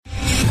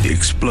the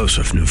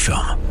explosive new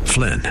film,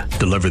 Flynn,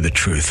 Deliver the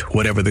Truth,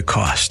 Whatever the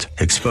Cost,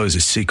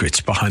 exposes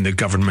secrets behind the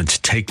government's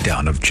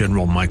takedown of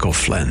General Michael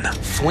Flynn.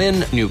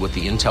 Flynn knew what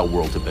the intel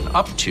world had been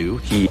up to.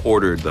 He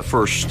ordered the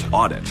first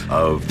audit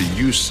of the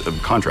use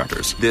of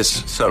contractors.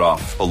 This set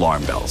off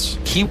alarm bells.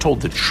 He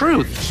told the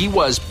truth. He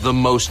was the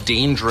most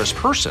dangerous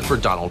person for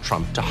Donald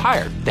Trump to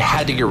hire. They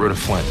had to get rid of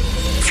Flynn.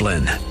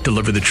 Flynn,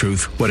 Deliver the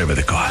Truth, Whatever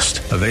the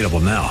Cost. Available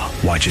now.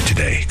 Watch it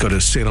today. Go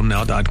to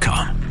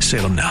salemnow.com.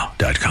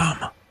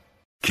 salemnow.com.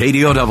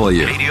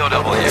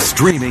 KDOW.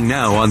 Streaming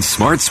now on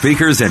smart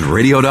speakers and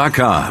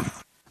radio.com.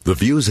 The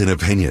views and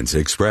opinions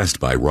expressed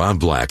by Rob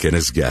Black and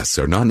his guests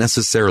are not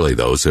necessarily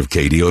those of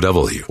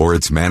KDOW or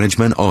its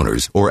management,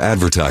 owners, or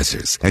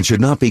advertisers and should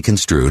not be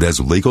construed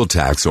as legal,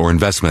 tax, or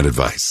investment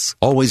advice.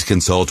 Always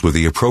consult with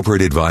the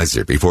appropriate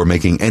advisor before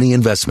making any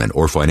investment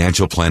or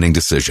financial planning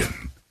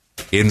decision.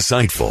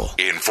 Insightful,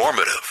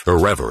 informative,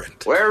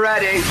 irreverent. We're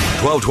ready.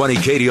 1220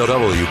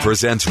 KDOW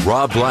presents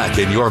Rob Black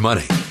and Your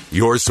Money.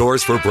 Your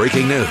source for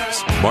breaking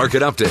news,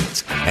 market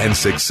updates, and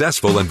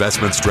successful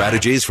investment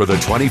strategies for the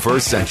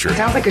 21st century.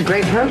 Sounds like a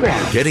great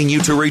program. Getting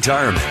you to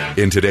retirement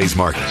in today's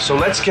market. So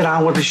let's get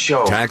on with the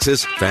show.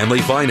 Taxes, family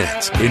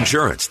finance,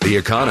 insurance, the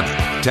economy,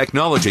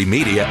 technology,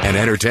 media, and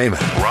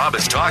entertainment. Rob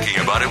is talking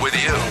about it with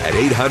you at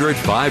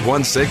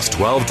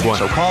 800-516-1220.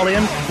 So call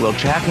in, we'll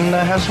chat and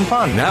have some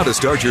fun. Now to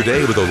start your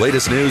day with the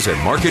latest news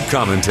and market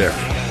commentary.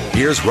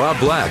 Here's Rob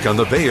Black on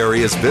the Bay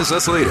Area's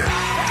business leader,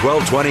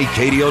 1220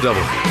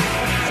 KDOW.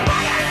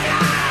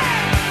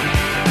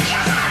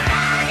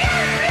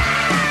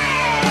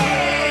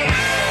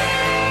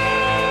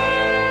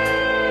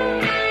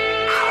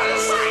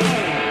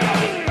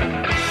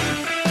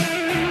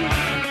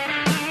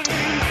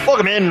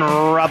 Welcome in,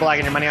 Rob Black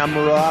and Your Money. I'm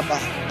Rob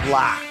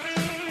Black.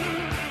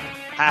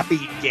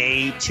 Happy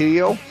day to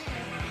you.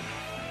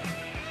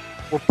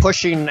 We're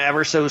pushing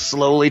ever so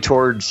slowly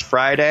towards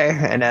Friday,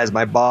 and as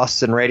my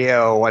boss in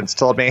radio once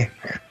told me,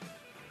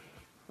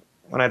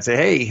 when I'd say,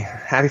 hey,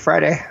 happy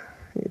Friday,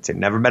 he'd say,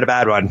 never met a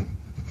bad one.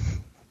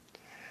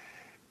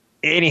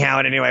 Anyhow,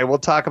 and anyway, we'll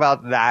talk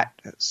about that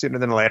sooner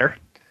than later.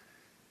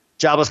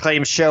 Jobless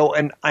claims show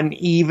an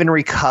uneven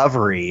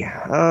recovery.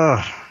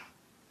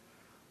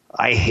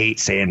 I hate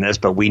saying this,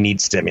 but we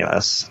need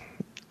stimulus.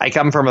 I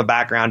come from a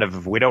background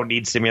of we don't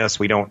need stimulus,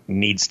 we don't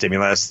need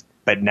stimulus,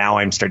 but now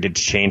I'm starting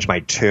to change my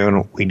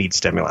tune. We need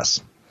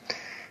stimulus.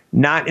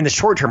 Not in the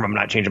short term, I'm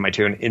not changing my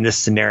tune. In this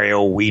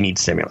scenario, we need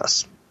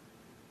stimulus.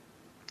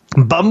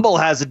 Bumble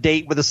has a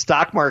date with the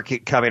stock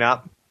market coming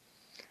up.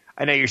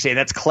 I know you're saying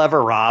that's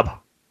clever, Rob.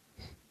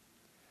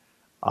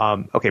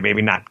 Okay,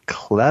 maybe not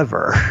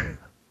clever,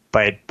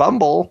 but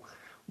Bumble,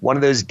 one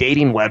of those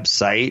dating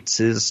websites,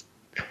 is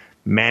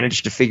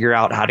managed to figure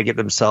out how to get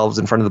themselves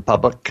in front of the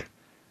public.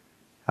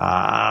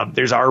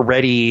 There's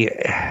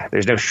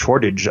no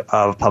shortage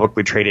of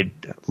publicly traded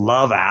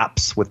love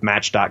apps with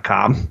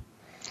Match.com.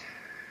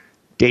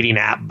 Dating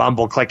app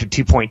Bumble collected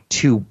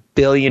 $2.2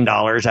 billion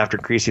after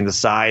increasing the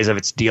size of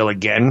its deal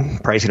again,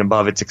 pricing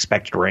above its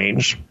expected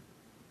range.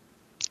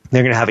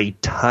 They're going to have a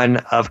ton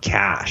of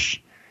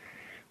cash.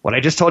 What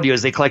I just told you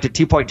is they collected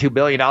 $2.2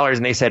 billion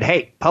and they said,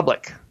 hey,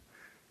 public,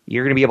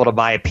 you're going to be able to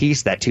buy a piece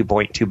of that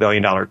 $2.2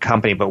 billion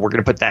company, but we're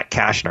going to put that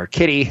cash in our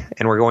kitty,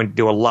 and we're going to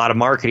do a lot of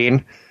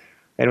marketing.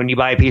 And when you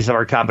buy a piece of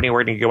our company,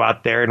 we're going to go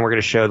out there and we're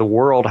going to show the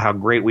world how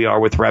great we are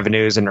with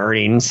revenues and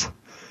earnings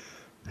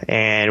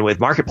and with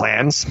market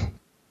plans.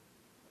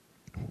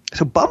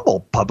 So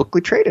Bumble,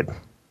 publicly traded.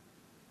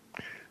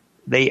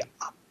 They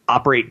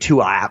operate two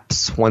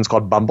apps. One's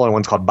called Bumble and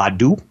one's called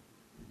Badoo.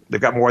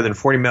 They've got more than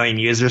 40 million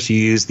users who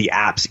use the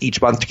apps each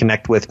month to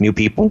connect with new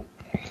people.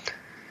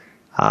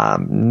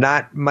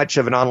 Not much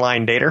of an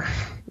online dater,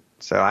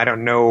 so I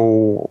don't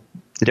know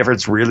the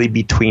difference really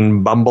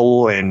between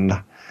Bumble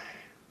and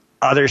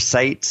other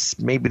sites.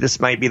 Maybe this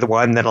might be the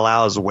one that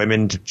allows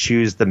women to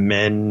choose the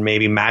men.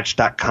 Maybe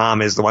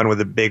Match.com is the one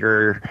with a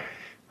bigger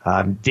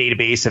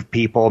database of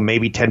people.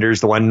 Maybe Tinder's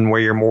the one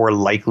where you're more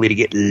likely to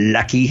get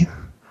lucky.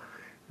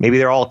 Maybe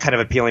they're all kind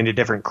of appealing to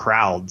different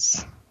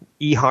crowds.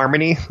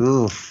 eHarmony,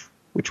 oof,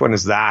 which one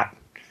is that?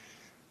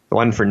 The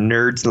one for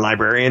nerds and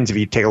librarians, if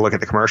you take a look at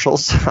the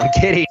commercials. I'm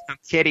kidding.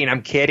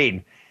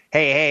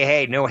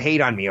 Hey, no hate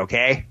on me,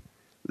 okay?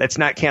 Let's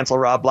not cancel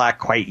Rob Black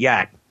quite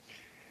yet.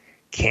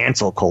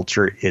 Cancel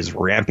culture is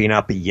ramping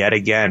up yet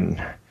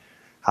again.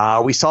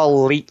 We saw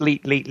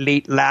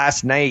late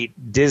last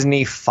night,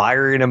 Disney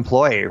fire an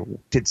employee.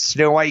 Did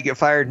Snow White get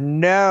fired?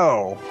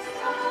 No.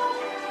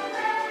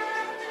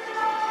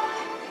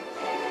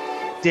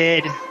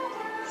 Did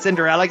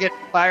Cinderella get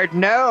fired?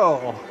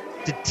 No.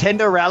 Did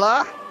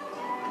Tinderella,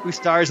 who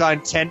stars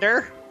on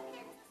Tinder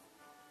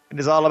and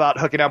is all about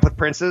hooking up with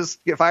princes,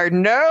 get fired?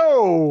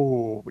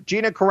 No.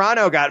 Gina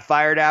Carano got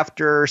fired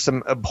after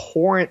some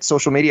abhorrent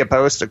social media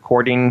posts,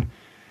 according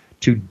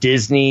to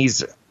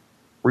Disney's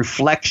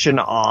reflection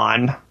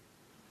on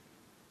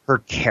her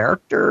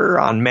character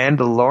on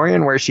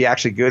Mandalorian, where she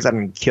actually goes out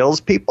and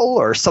kills people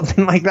or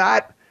something like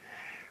that.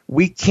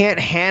 We can't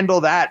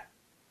handle that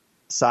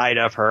side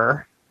of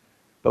her.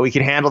 but we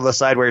can handle the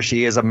side where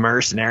she is a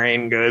mercenary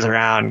and goes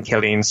around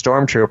killing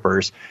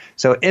stormtroopers.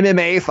 So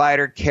MMA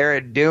fighter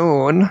Cara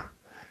Dune,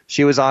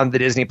 she was on the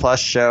Disney Plus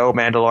show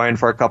Mandalorian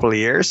for a couple of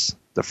years,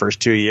 the first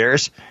 2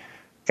 years,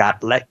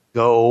 got let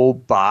go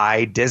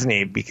by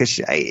Disney because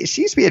she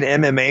used to be an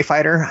MMA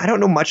fighter. I don't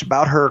know much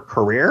about her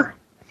career,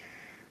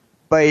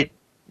 but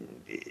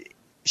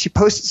she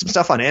posted some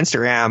stuff on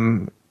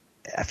Instagram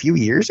a few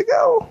years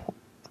ago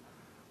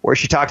where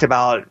she talked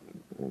about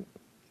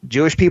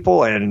Jewish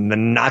people and the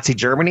Nazi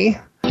Germany.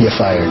 You're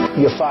fired.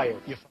 You're fired.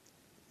 You're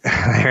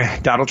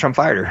fired. Donald Trump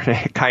fired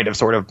her. Kind of,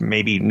 sort of,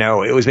 maybe.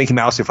 No, it was Mickey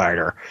Mouse who fired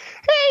her.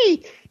 Hey,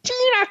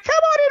 Gina,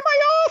 come on in my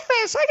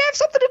office. I have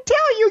something to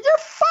tell you. You're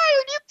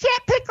fired. You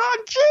can't pick on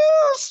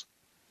Jews.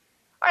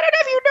 I don't know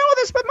if you know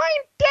this, but my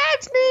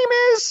dad's name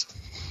is...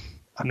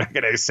 I'm not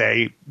going to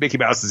say Mickey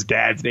Mouse's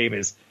dad's name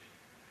is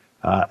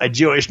a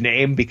Jewish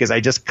name because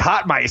I just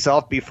caught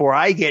myself before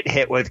I get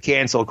hit with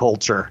cancel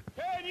culture.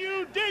 Can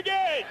you dig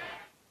it?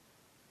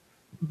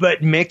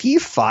 But Mickey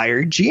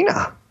fired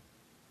Gina.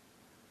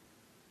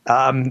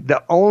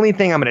 The only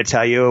thing I'm going to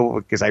tell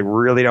you, because I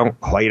really don't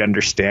quite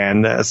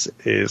understand this,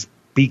 is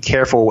be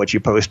careful what you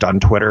post on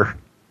Twitter,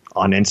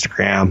 on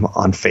Instagram,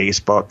 on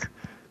Facebook.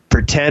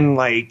 Pretend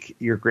like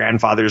your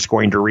grandfather's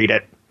going to read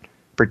it.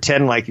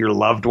 Pretend like your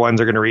loved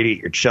ones are going to read it,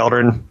 your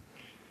children.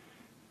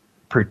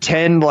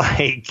 Pretend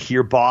like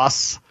your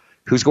boss,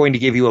 who's going to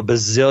give you $1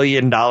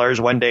 bazillion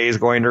one day, is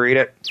going to read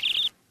it.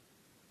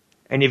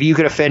 And if you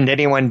could offend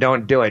anyone,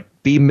 don't do it.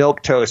 Be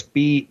milquetoast.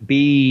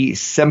 Be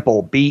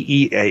simple.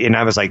 And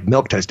I was like,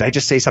 milquetoast. Did I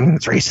just say something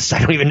that's racist? I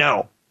don't even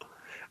know.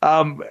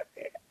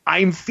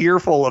 I'm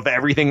fearful of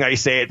everything I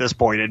say at this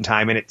point in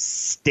time, and it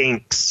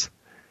stinks.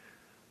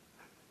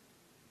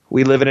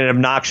 We live in an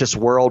obnoxious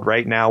world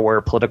right now where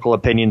political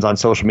opinions on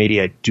social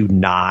media do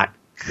not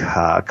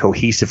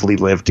cohesively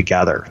live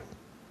together.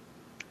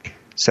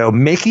 So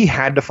Mickey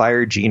had to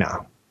fire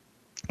Gina.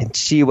 And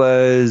she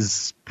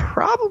was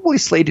probably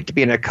slated to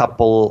be in a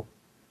couple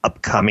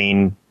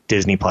upcoming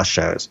Disney Plus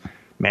shows.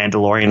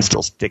 Mandalorian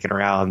still sticking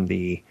around.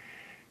 The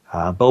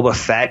Boba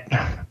Fett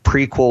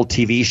prequel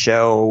TV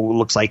show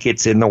looks like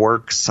it's in the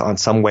works on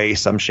some way,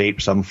 some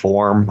shape, some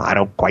form. I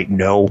don't quite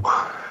know.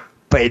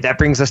 But that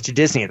brings us to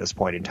Disney at this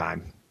point in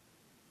time.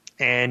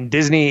 And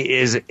Disney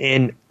is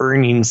in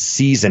earnings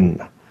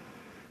season.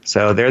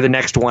 So they're the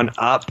next one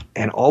up.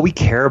 And all we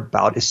care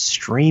about is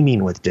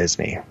streaming with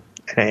Disney.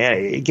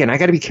 And again, I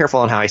got to be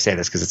careful on how I say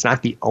this because it's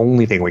not the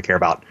only thing we care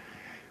about.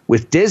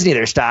 With Disney,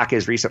 their stock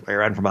has recently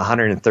run from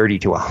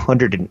 $130 to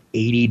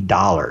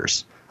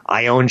 $180.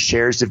 I own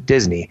shares of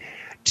Disney.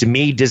 To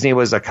me, Disney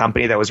was a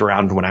company that was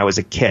around when I was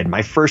a kid.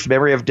 My first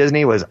memory of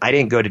Disney was I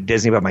didn't go to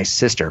Disney, but my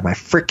sister, my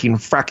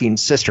freaking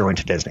sister went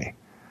to Disney.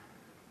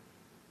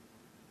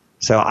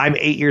 So I'm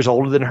 8 years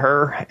older than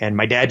her, and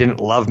my dad didn't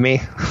love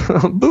me.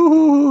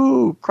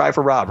 Boo! Cry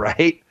for Rob,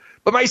 right?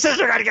 But my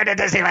sister got to go to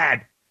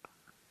Disneyland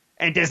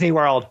and Disney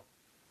World.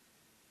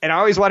 And I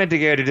always wanted to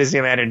go to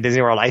Disneyland and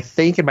Disney World. I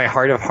think in my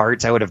heart of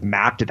hearts, I would have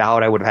mapped it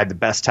out. I would have had the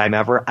best time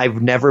ever.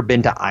 I've never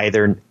been to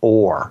either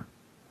or.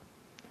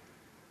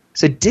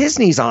 So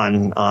Disney's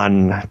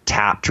on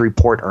tap to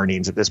report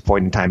earnings at this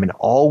point in time, and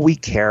all we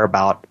care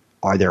about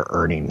are their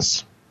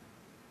earnings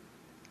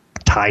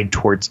tied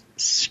towards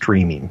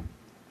streaming.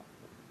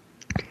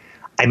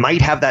 I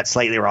might have that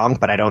slightly wrong,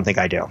 but I don't think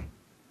I do.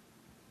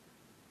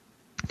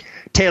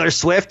 Taylor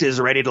Swift is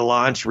ready to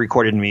launch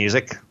recorded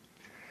music.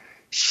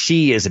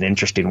 She is an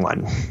interesting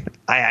one.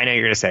 I know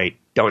you're going to say,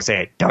 don't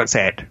say it, don't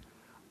say it.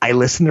 I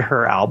listened to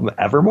her album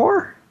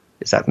Evermore.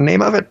 Is that the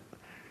name of it?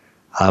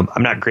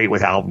 I'm not great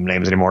with album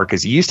names anymore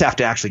because you used to have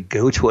to actually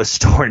go to a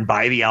store and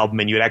buy the album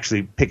and you would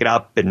actually pick it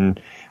up,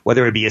 and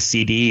whether it be a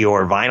CD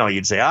or vinyl,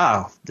 you'd say,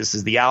 this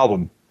is the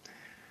album.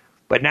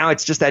 But now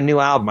it's just that new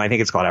album. I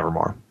think it's called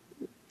Evermore.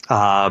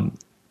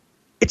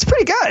 It's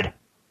pretty good.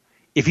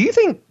 If you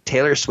think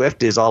Taylor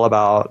Swift is all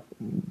about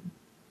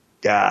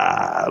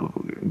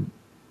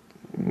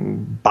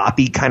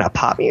boppy kind of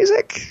pop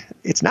music,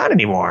 it's not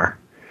anymore.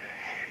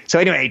 So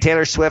anyway,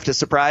 Taylor Swift has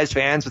surprised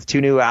fans with 2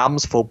 new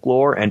albums,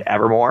 Folklore and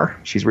Evermore.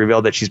 She's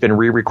revealed that she's been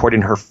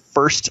re-recording her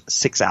first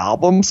 6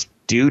 albums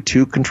due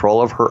to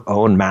control of her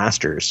own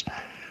masters.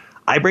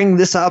 I bring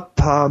this up,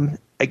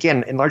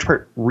 again, in large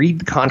part, read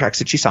the contracts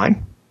that she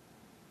signed.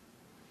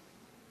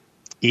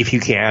 If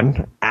you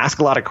can, ask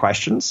a lot of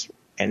questions.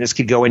 And this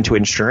could go into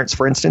insurance,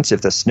 for instance.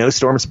 If the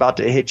snowstorm is about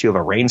to hit you, if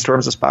a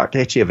rainstorm is about to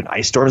hit you, if an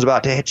ice storm is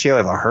about to hit you,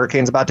 if a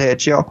hurricane is about to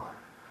hit you,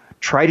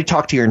 try to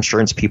talk to your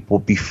insurance people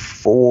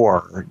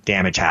before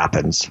damage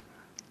happens.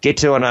 Get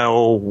to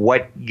know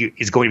what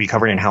is going to be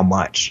covered and how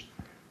much.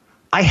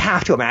 I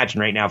have to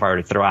imagine right now, if I were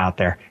to throw out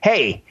there,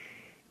 hey,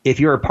 if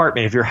your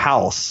apartment, if your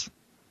house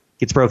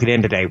gets broken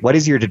in today, what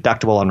is your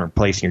deductible on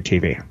replacing your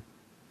TV?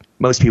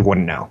 Most people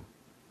wouldn't know.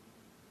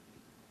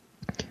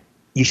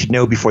 You should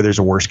know before there's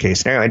a worst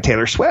case scenario. And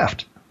Taylor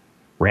Swift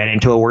ran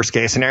into a worst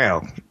case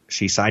scenario.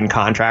 She signed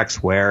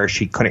contracts where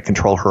she couldn't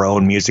control her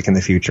own music in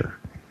the future.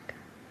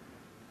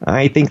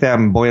 I think that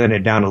I'm boiling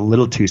it down a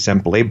little too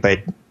simply, but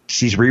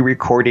she's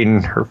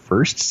re-recording her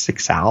first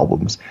 6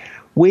 albums.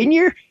 When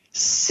you're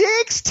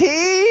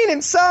 16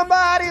 and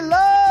somebody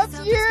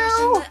loves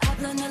you. I'm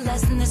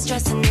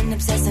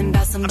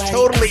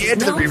totally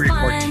into the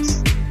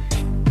re-recordings.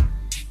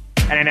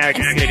 And I know you're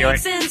not going to do it.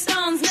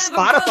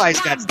 Spotify's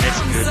got nice good.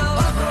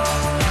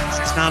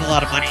 There's not a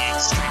lot of money in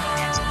streaming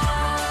music.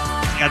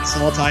 You got this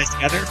all ties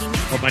together,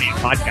 more money in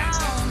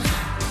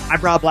podcasting. I'm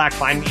Rob Black.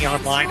 Find me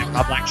online at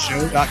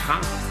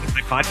robblackshow.com with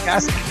my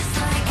podcast.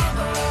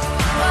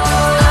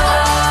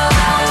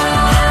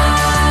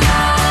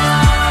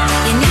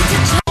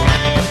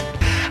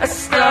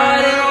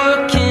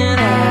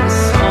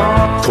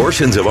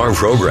 Portions of our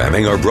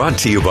programming are brought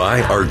to you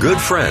by our good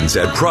friends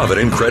at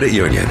Provident Credit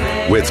Union,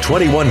 with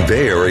 21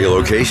 Bay Area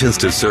locations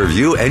to serve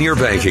you and your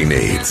banking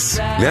needs.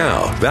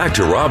 Now, back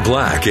to Rob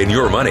Black and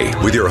Your Money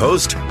with your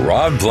host,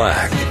 Rob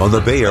Black, on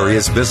the Bay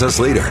Area's business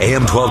leader,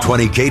 AM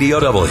 1220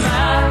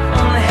 KDOW.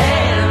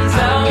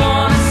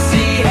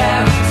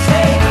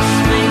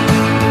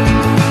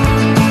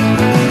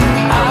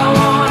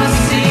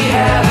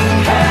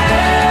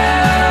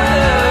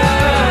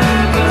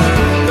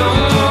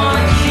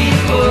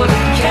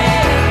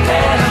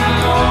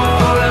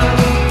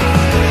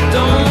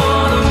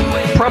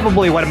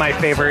 Probably one of my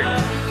favorite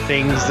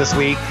things this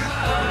week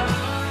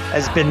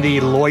has been the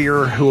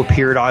lawyer who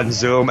appeared on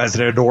Zoom as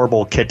an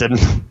adorable kitten.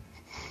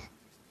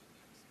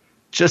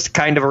 Just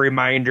kind of a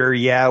reminder,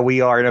 yeah,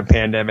 we are in a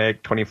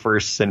pandemic,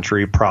 21st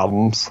century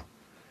problems.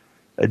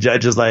 A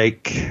judge is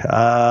like,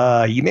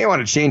 you may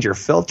want to change your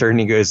filter. And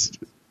he goes,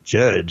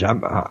 Judge,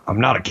 I'm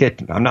not a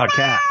kitten. I'm not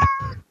a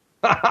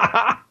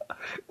cat.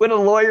 When a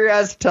lawyer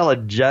has to tell a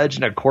judge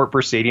in a court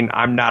proceeding,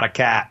 I'm not a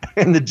cat.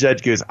 And the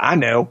judge goes, I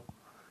know.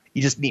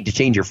 You just need to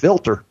change your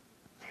filter.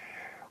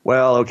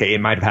 Well, okay,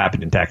 it might have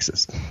happened in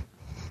Texas.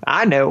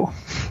 I know.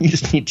 You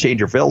just need to change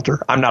your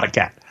filter. I'm not a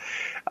cat.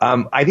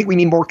 I think we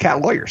need more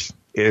cat lawyers,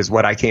 is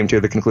what I came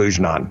to the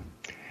conclusion on.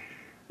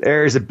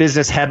 There's a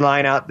business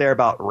headline out there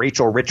about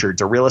Rachel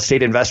Richards, a real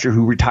estate investor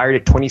who retired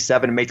at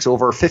 27 and makes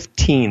over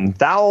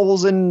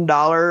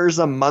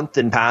 $15,000 a month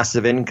in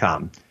passive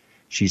income.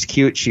 She's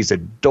cute. She's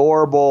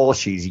adorable.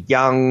 She's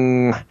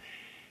young.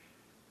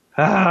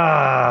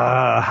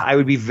 I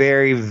would be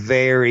very,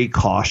 very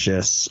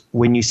cautious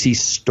when you see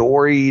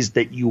stories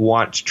that you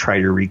want to try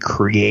to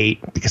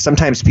recreate, because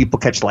sometimes people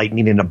catch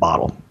lightning in a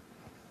bottle.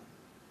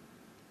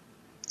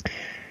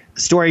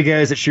 The story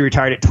goes that she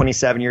retired at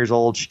 27 years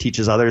old. She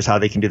teaches others how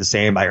they can do the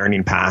same by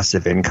earning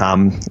passive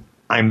income.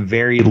 I'm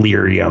very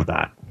leery of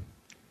that.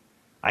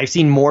 I've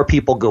seen more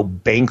people go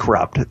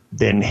bankrupt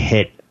than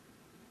hit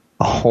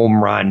a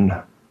home run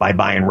by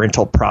buying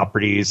rental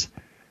properties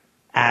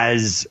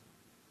as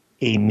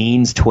a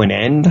means to an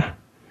end.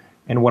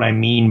 And what I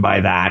mean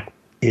by that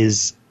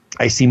is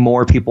I see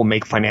more people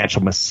make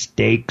financial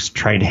mistakes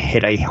trying to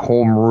hit a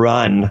home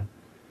run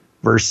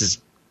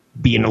versus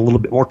being a little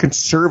bit more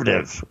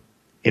conservative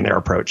in their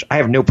approach. I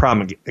have no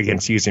problem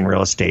against using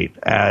real estate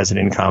as an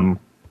income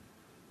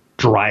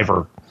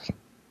driver.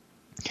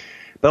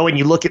 But when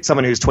you look at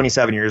someone who's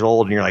 27 years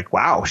old and you're like,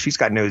 wow, she's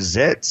got no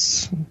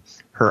zits.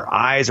 Her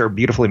eyes are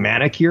beautifully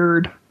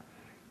manicured.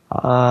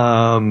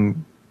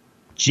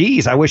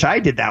 Geez, I wish I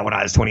did that when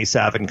I was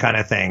 27 kind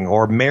of thing,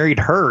 or married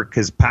her,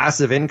 because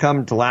passive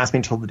income to last me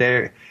until the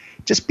day.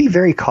 Just be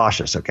very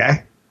cautious,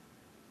 okay?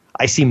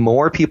 I see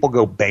more people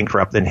go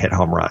bankrupt than hit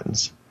home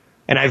runs.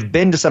 And I've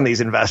been to some of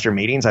these investor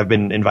meetings. I've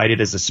been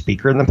invited as a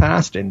speaker in the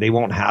past, and they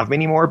won't have me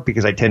anymore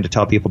because I tend to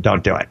tell people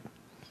don't do it.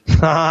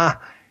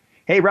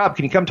 Hey, Rob,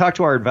 can you come talk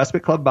to our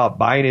investment club about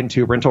buying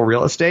into rental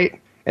real estate?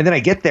 And then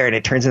I get there and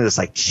it turns into this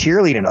like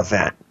cheerleading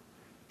event.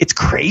 It's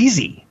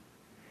crazy.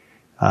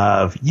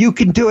 You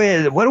can do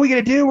it. What are we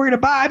going to do? We're going to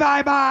buy.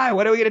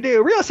 What are we going to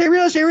do? Real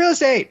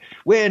estate.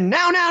 Win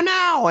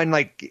now. And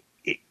like,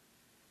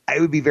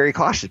 I would be very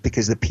cautious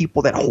because the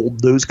people that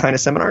hold those kind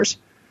of seminars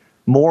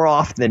more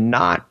often than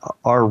not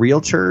are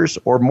realtors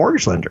or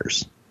mortgage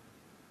lenders.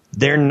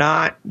 They're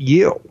not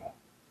you.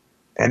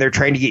 And they're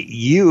trying to get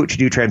you to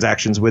do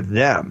transactions with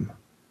them.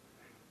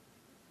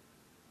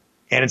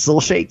 And it's a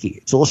little shaky.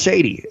 It's a little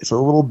shady. It's a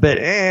little bit,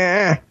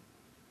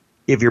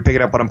 if you're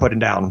picking up what I'm putting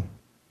down.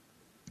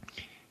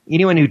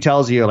 Anyone who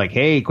tells you like,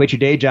 hey, quit your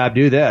day job,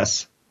 do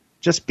this,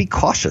 just be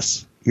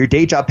cautious. Your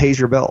day job pays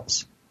your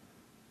bills.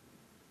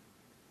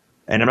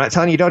 And I'm not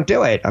telling you don't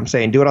do it. I'm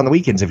saying do it on the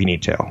weekends if you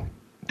need to.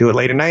 Do it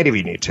late at night if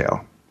you need to.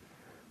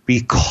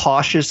 Be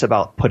cautious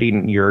about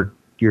putting your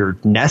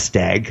nest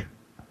egg,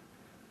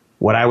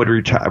 what I would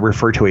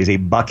refer to as a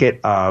bucket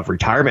of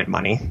retirement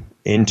money,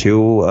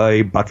 into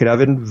a bucket of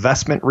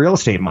investment real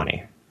estate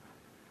money.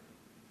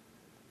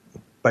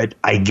 But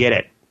I get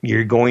it.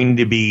 You're going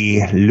to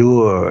be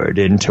lured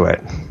into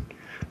it.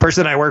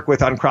 Person I work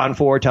with on Cron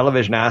 4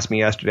 television asked me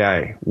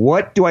yesterday,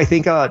 what do I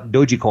think of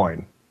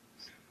Dogecoin?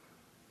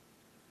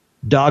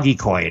 Doggy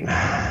coin,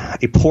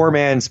 a poor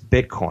man's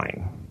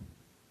Bitcoin.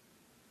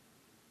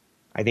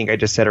 I think I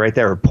just said it right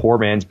there, a poor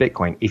man's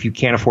Bitcoin. If you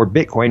can't afford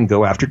Bitcoin,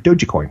 go after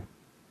Dogecoin.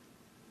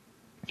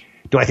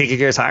 Do I think it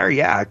goes higher?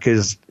 Yeah,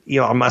 because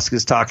Elon Musk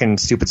is talking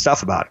stupid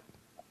stuff about it.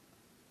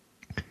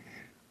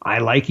 I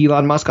like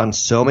Elon Musk on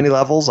so many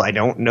levels. I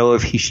don't know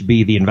if he should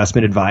be the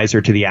investment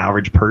advisor to the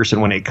average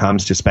person when it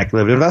comes to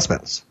speculative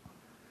investments.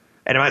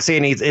 And I'm not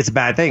saying it's a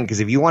bad thing,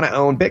 because if you want to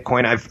own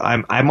Bitcoin,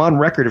 I'm on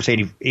record of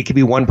saying it could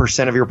be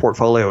 1% of your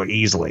portfolio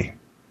easily.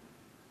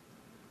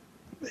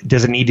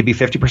 Does it need to be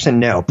 50%?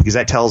 No, because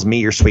that tells me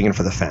you're swinging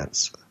for the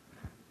fence.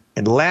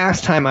 And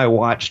last time I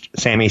watched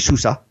Sammy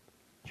Sosa,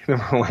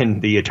 remember when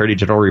the Attorney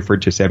General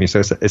referred to Sammy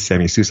Sosa as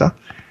Sammy Sosa?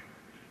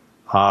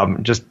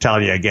 Just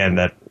telling you again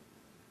that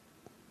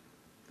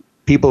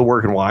people who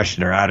work in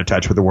Washington are out of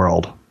touch with the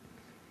world.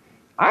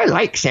 I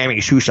like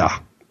Sammy Sosa.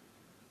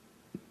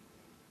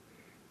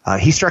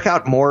 He struck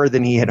out more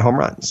than he had home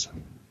runs.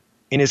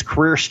 In his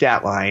career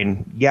stat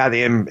line, yeah,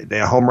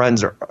 the home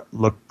runs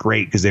look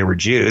great because they were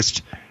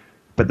juiced,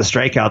 but the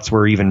strikeouts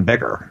were even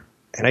bigger.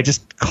 And I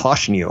just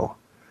caution you,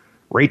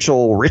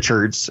 Rachel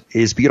Richards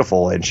is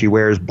beautiful, and she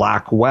wears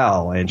black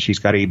well, and she's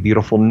got a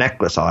beautiful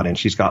necklace on, and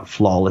she's got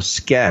flawless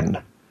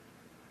skin.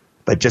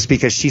 But just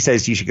because she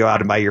says you should go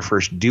out and buy your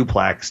first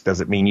duplex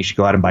doesn't mean you should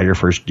go out and buy your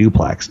first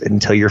duplex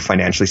until you're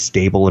financially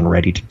stable and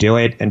ready to do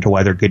it and to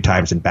weather good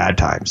times and bad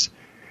times.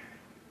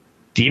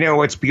 Do you know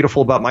what's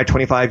beautiful about my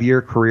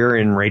 25-year career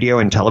in radio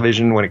and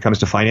television when it comes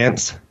to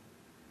finance?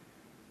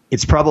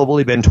 It's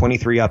probably been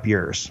 23 up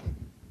years.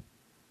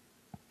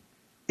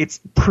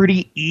 It's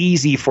pretty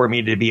easy for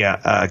me to be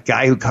a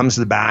guy who comes to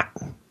the bat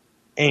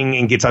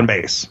and gets on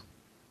base.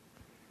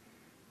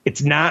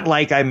 It's not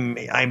like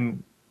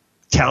I'm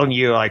telling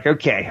you, like,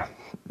 okay,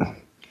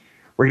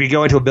 we're going to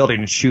go into a building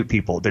and shoot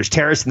people. There's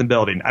terrorists in the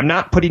building. I'm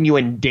not putting you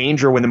in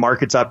danger when the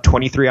market's up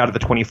 23 out of the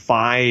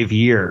 25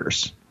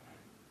 years.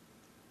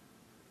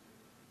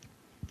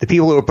 The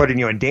people who are putting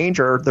you in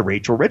danger are the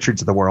Rachel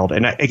Richards of the world.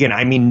 And again,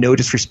 I mean no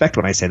disrespect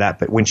when I say that,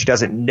 but when she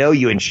doesn't know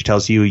you and she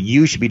tells you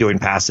you should be doing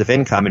passive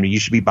income and you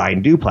should be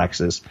buying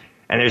duplexes,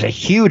 and there's a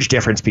huge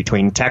difference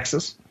between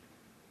Texas,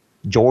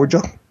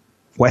 Georgia,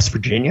 West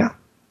Virginia,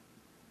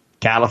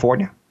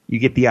 California. You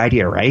get the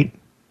idea, right?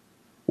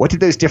 What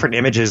did those different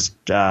images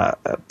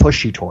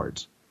push you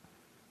towards?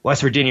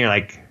 West Virginia,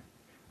 like,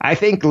 I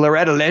think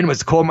Loretta Lynn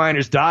was a coal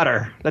miner's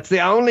daughter. That's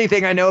the only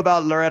thing I know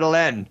about Loretta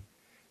Lynn.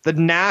 The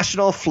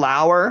national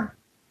flower,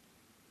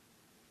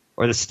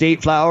 or the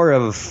state flower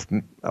of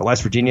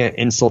West Virginia,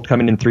 insult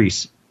coming in 3,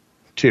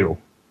 2,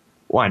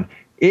 1,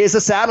 is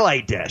a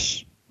satellite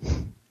dish.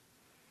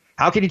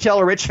 How can you tell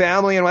a rich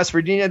family in West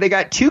Virginia they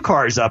got 2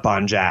 cars up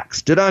on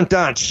jacks?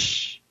 Dun-dun-dun.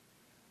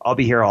 I'll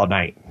be here all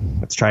night.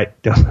 Let's try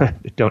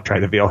it. Don't try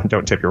the veal and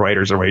don't tip your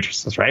waiters or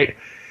waitresses, right?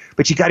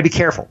 But you got to be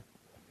careful,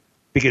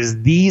 because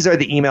these are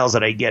the emails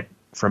that I get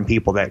from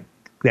people that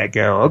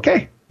go,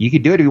 okay, you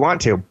can do it if you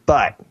want to,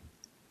 but...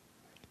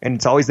 And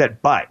it's always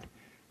that but.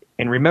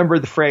 And remember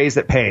the phrase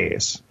that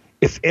pays.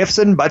 If ifs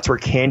and buts were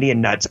candy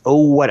and nuts,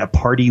 oh, what a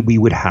party we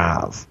would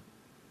have.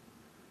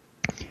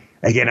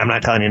 Again, I'm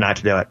not telling you not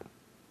to do it.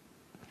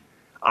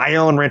 I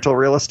own rental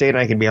real estate, and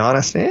I can be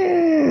honest,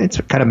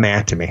 it's kind of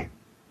mad to me.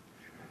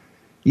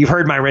 You've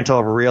heard my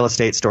rental real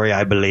estate story,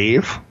 I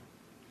believe,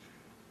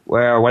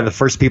 where one of the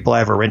first people I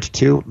ever rented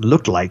to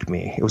looked like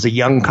me. It was a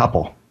young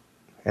couple.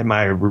 And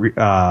my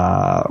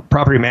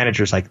property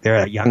manager's like,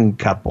 they're a young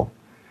couple.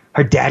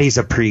 Her daddy's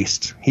a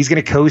priest. He's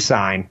going to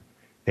co-sign.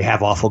 They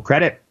have awful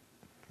credit,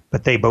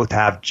 but they both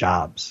have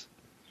jobs.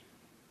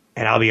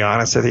 And I'll be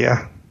honest with you,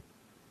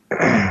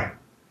 they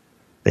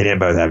didn't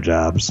both have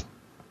jobs.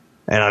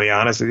 And I'll be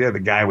honest with you,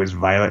 the guy was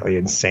violently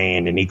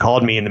insane. And he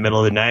called me in the middle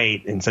of the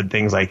night and said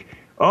things like,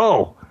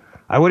 oh,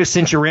 I would have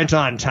sent your rent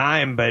on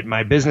time, but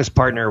my business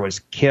partner was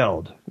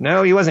killed.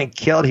 No, he wasn't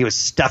killed. He was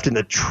stuffed in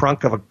the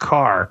trunk of a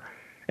car.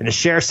 And the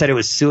sheriff said it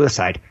was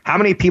suicide. How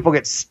many people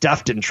get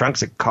stuffed in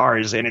trunks of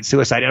cars and it's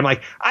suicide? And I'm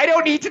like, I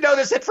don't need to know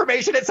this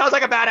information. It sounds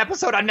like a bad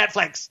episode on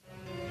Netflix.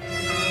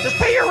 Just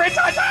pay your rent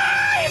on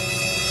time!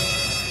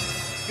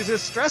 Because it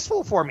was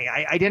stressful for me.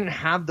 I didn't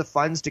have the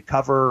funds to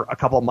cover a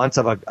couple months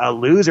of a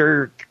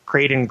loser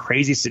creating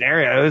crazy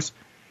scenarios.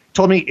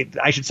 Told me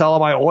I should sell all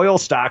my oil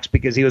stocks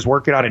because he was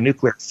working on a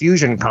nuclear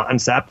fusion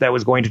concept that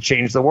was going to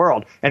change the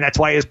world. And that's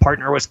why his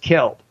partner was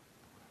killed.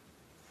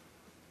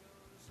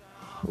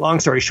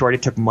 Long story short,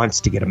 it took months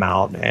to get him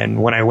out.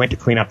 And when I went to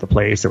clean up the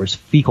place, there was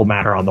fecal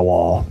matter on the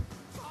wall.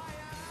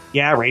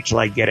 Yeah, Rachel,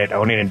 I get it.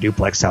 Owning a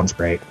duplex sounds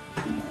great.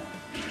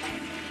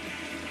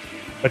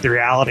 But the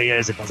reality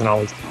is it doesn't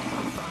always.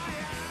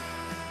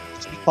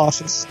 Just be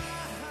cautious.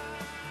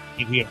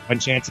 We have one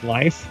chance in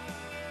life.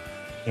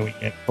 And we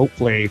get,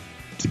 hopefully,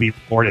 to be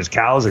born as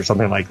cows or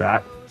something like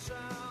that.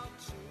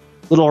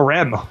 Little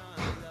Rem.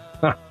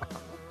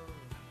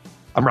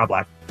 I'm Rob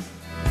Black.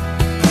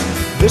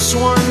 This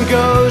one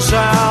goes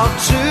out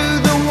to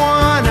the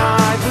one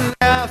I've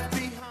left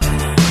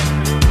behind.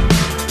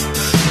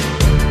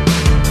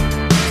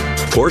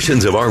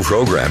 Portions of our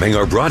programming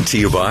are brought to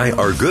you by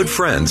our good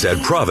friends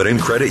at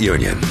Provident Credit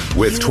Union,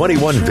 with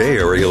 21 Bay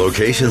Area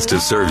locations to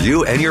serve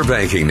you and your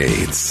banking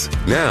needs.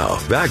 Now,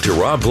 back to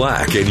Rob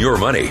Black and Your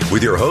Money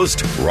with your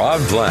host,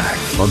 Rob Black,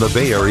 on the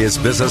Bay Area's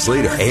business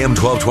leader, AM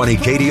 1220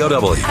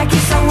 KDOW. I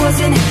guess I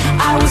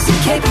was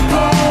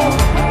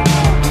incapable.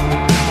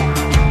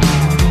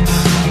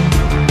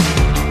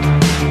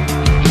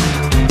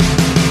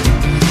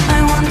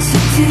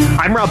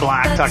 I'm Rob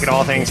Black, talking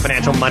all things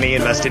financial, money,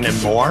 investing,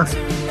 and more.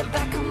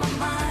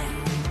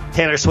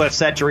 Taylor Swift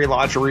set to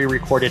relaunch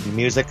re-recorded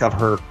music of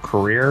her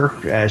career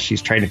as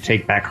she's trying to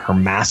take back her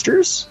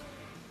masters.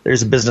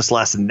 There's a business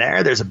lesson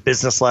there. There's a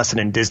business lesson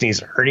in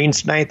Disney's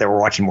earnings tonight that we're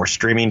watching more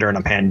streaming during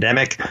a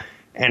pandemic.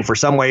 And for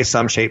some way,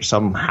 some shape,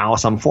 somehow,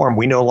 some form,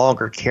 we no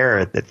longer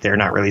care that they're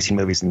not releasing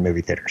movies in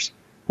movie theaters.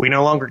 We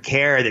no longer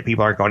care that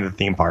people aren't going to the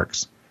theme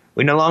parks.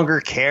 We no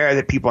longer care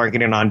that people aren't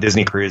getting on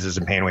Disney cruises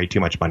and paying way too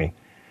much money.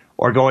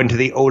 Or going to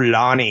the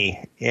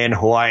Aulani in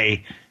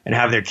Hawaii and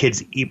have their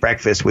kids eat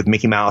breakfast with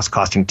Mickey Mouse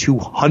costing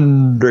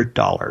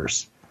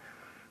 $200.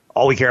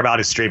 All we care about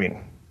is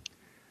streaming.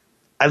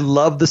 I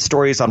love the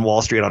stories on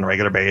Wall Street on a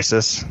regular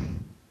basis.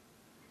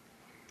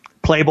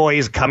 Playboy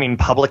is coming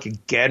public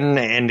again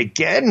and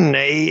again.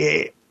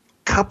 A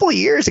couple of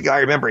years ago, I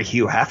remember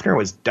Hugh Hefner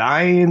was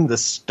dying. The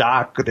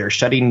stock, they're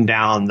shutting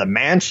down the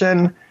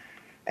mansion.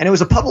 And it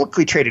was a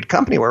publicly traded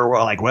company where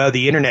we're like, well,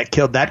 the internet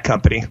killed that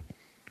company.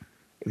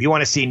 If you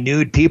want to see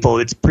nude people,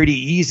 it's pretty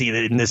easy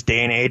in this day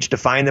and age to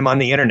find them on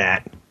the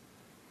internet.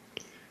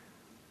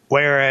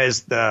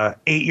 Whereas the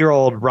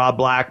 8-year-old Rob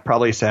Black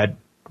probably said,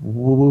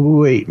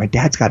 wait, my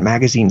dad's got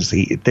magazines.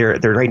 They're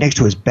right next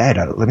to his bed.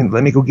 Let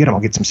me go get them.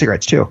 I'll get some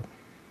cigarettes too.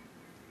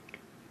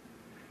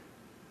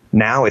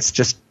 Now it's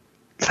just,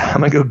 I'm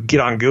going to go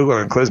get on Google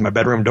and close my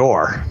bedroom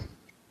door.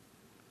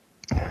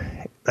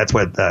 That's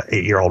what the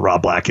 8-year-old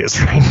Rob Black is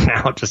right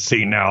now, just so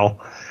you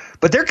know.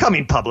 But they're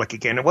coming public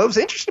again. And what was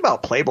interesting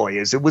about Playboy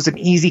is it was an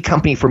easy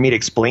company for me to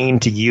explain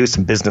to you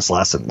some business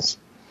lessons.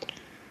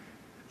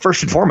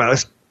 First and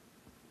foremost,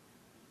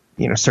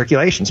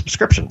 circulation,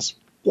 subscriptions.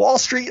 Wall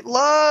Street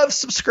loves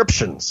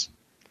subscriptions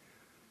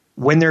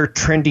when they're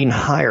trending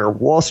higher.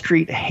 Wall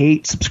Street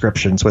hates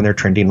subscriptions when they're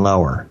trending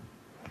lower.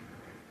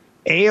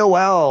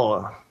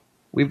 AOL,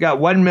 we've got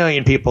 1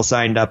 million people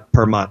signed up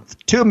per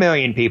month, 2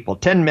 million people,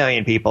 10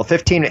 million people,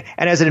 15.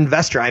 And as an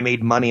investor, I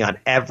made money on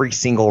every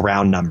single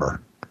round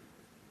number.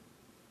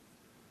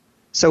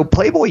 So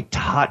Playboy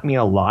taught me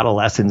a lot of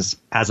lessons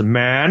as a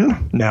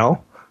man.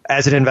 No.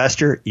 As an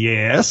investor,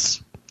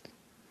 yes.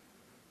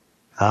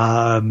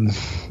 Digitization,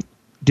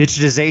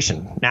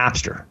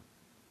 Napster.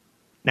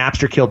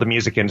 Napster killed the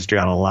music industry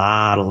on a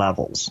lot of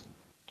levels.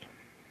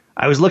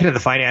 I was looking at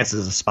the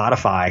finances of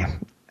Spotify.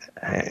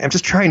 I'm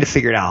just trying to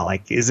figure it out.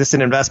 Like, is this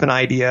an investment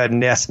idea?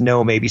 Yes,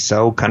 no, maybe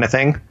so kind of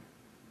thing.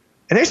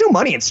 And there's no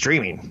money in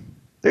streaming.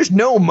 There's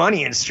no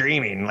money in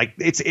streaming. Like,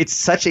 it's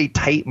such a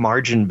tight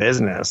margin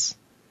business.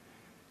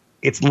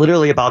 It's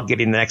literally about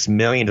getting the next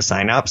million to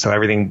sign up so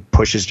everything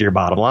pushes to your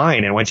bottom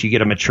line. And once you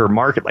get a mature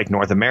market like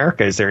North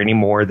America, is there any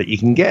more that you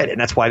can get? And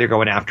that's why they're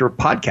going after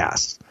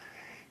podcasts.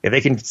 If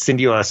they can send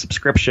you a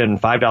subscription,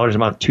 $5 a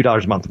month,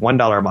 $2 a month,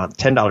 $1 a month,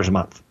 $10 a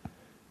month,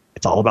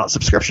 it's all about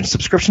subscriptions.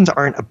 Subscriptions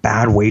aren't a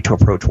bad way to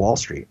approach Wall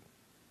Street.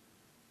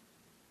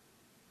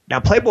 Now,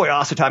 Playboy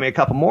also taught me a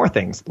couple more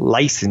things.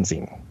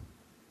 Licensing.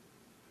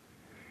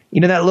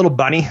 You know that little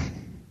bunny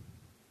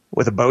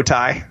with a bow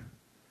tie?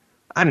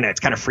 I don't know. It's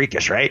kind of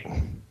freakish, right?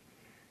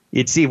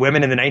 You'd see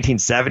women in the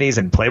 1970s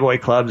in Playboy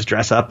clubs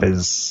dress up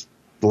as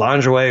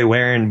lingerie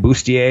wearing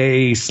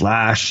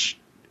bustier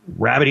 /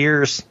 rabbit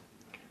ears.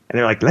 And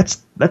they're like,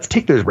 let's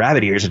take those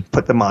rabbit ears and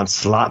put them on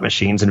slot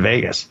machines in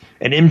Vegas.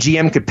 And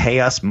MGM could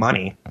pay us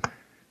money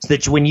so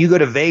that when you go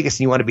to Vegas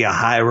and you want to be a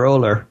high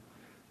roller,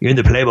 you're in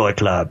the Playboy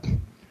club.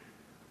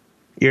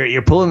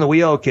 You're pulling the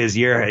wheel because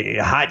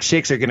your hot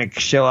chicks are going to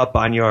show up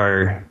on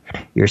your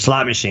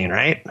slot machine,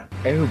 right?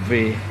 Oh,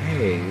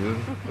 behave.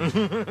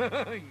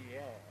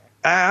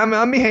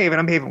 I'm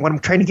behaving. What I'm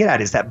trying to get at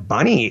is that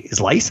bunny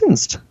is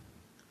licensed.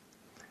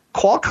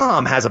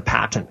 Qualcomm has a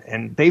patent,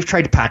 and they've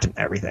tried to patent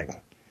everything.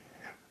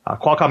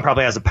 Qualcomm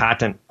probably has a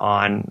patent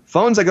on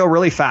phones that go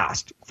really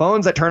fast,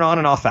 phones that turn on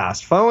and off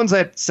fast, phones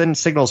that send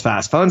signals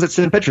fast, phones that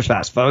send pictures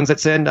fast, phones that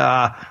send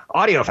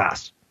audio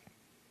fast.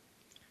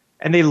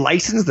 And they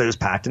license those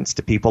patents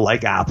to people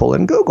like Apple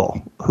and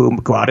Google who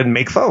go out and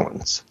make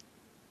phones.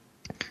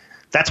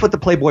 That's what the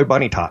Playboy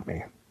bunny taught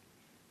me,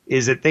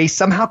 is that they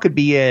somehow could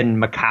be in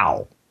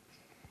Macau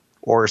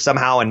or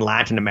somehow in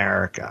Latin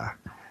America.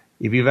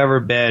 If you've ever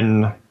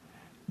been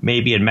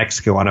maybe in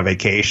Mexico on a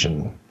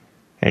vacation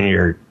and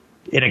you're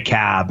in a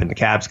cab and the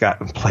cab's got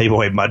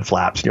Playboy mud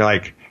flaps and you're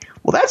like,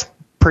 well, that's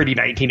pretty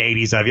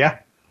 1980s of you.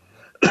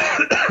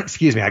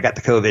 Excuse me, I got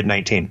the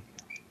COVID-19.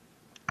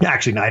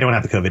 Actually, no, I don't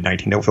have the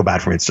COVID-19. Don't feel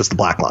bad for me. It's just the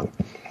black lung.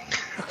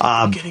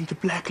 I'm getting the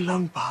black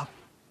lung, Bob.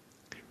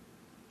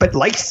 But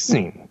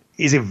licensing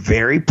is a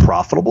very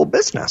profitable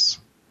business.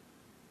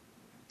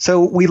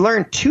 So we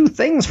learned two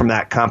things from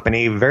that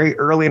company very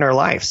early in our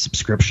life.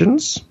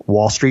 Subscriptions,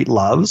 Wall Street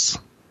loves.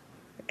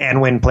 And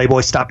when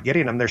Playboy stopped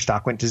getting them, their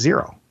stock went to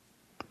zero.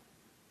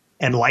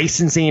 And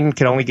licensing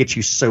can only get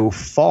you so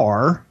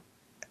far,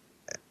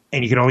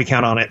 and you can only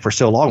count on it for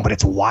so long, but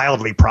it's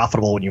wildly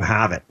profitable when you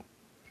have it.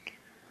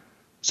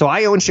 So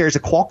I own shares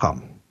of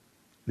Qualcomm.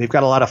 They've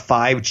got a lot of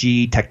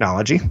 5G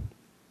technology.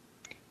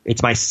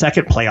 It's my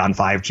second play on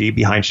 5G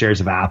behind shares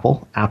of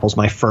Apple. Apple's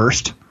my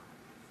first.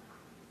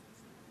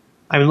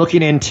 I'm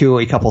looking into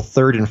a couple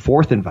third and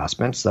fourth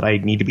investments that I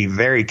need to be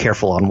very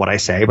careful on what I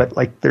say, but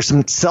like there's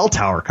some cell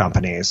tower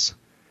companies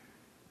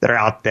that are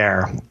out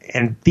there,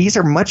 and these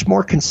are much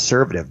more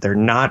conservative. They're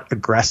not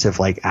aggressive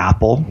like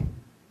Apple.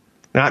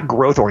 They're not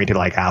growth oriented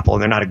like Apple,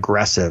 and they're not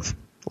aggressive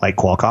like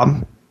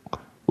Qualcomm,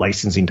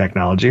 licensing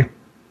technology.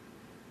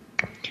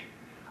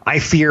 I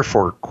fear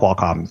for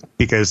Qualcomm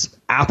because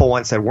Apple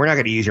once said, we're not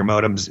going to use your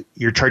modems.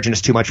 You're charging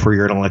us too much for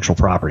your intellectual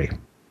property.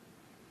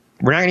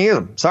 We're not going to use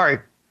them. Sorry.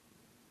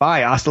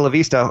 Bye. Hasta la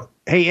vista.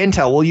 Hey,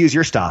 Intel, we'll use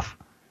your stuff.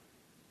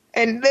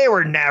 And they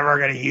were never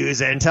going to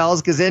use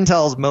Intel's because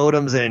Intel's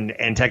modems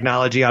and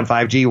technology on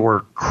 5G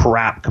were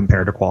crap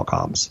compared to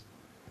Qualcomm's.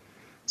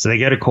 So they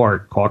go to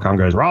court. Qualcomm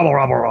goes, robble,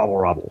 robble, robble,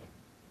 robble.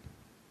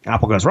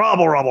 Apple goes,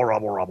 robble, robble,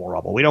 robble, robble,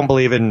 robble. We don't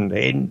believe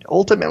in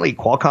ultimately,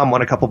 Qualcomm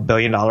won a couple $1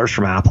 billion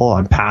from Apple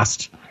on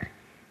past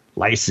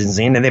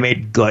licensing, and they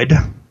made good.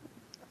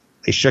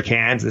 They shook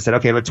hands. They said,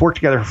 okay, let's work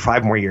together for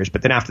 5 more years,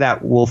 but then after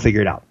that, we'll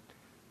figure it out.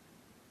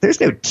 There's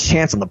no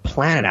chance on the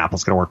planet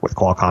Apple's going to work with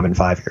Qualcomm in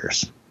 5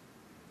 years.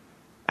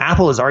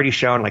 Apple has already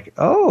shown, like,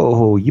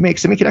 oh, you make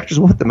semiconductors,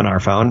 we'll put them in our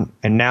phone,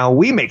 and now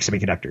we make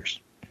semiconductors.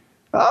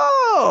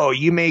 Oh,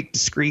 you make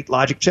discrete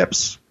logic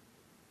chips?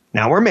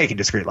 Now we're making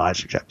discrete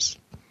logic chips.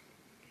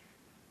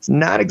 It's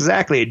not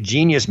exactly a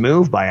genius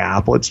move by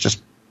Apple. It's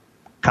just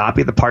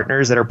copy the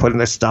partners that are putting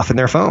this stuff in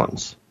their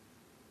phones.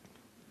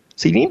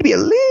 So you need to be a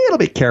little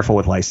bit careful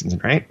with licensing,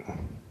 right?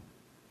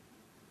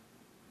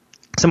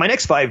 So my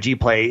next 5G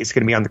play is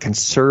going to be on the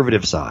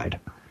conservative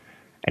side.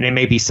 And it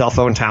may be cell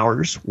phone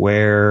towers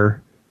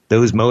where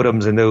those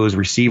modems and those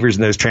receivers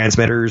and those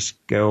transmitters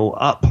go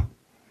up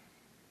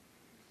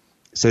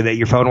so that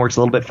your phone works a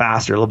little bit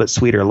faster, a little bit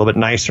sweeter, a little bit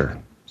nicer.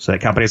 So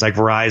that companies like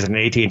Verizon and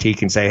AT&T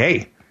can say,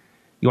 hey,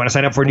 you want to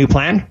sign up for a new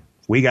plan?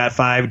 We got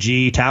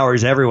 5G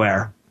towers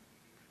everywhere.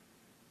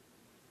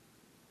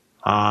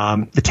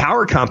 The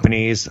tower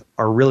companies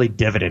are really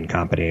dividend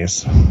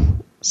companies.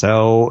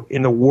 So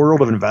in the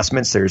world of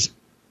investments, there's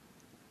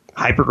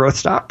hypergrowth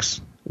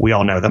stocks. We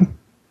all know them.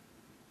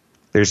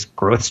 There's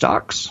growth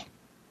stocks.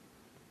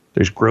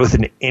 There's growth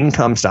in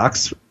income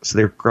stocks. So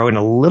they're growing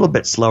a little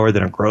bit slower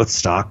than a growth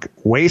stock,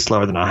 way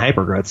slower than a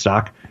hypergrowth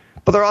stock,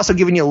 but they're also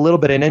giving you a little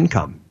bit in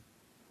income.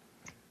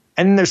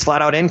 And then there's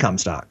flat out income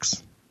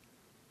stocks.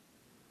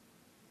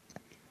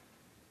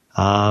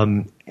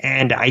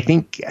 And I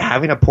think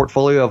having a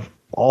portfolio of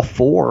all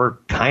four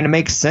kind of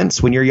makes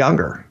sense when you're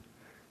younger.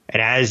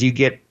 And as you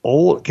get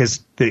old,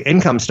 because the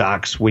income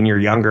stocks, when you're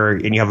younger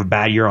and you have a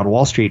bad year on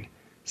Wall Street,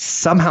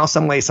 somehow,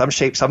 some way, some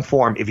shape, some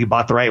form, if you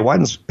bought the right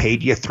ones,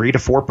 paid you 3 to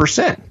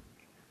 4%.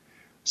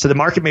 So the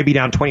market may be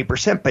down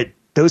 20%, but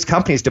those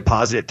companies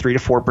deposited 3 to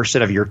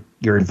 4% of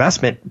your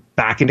investment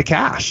back into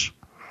cash.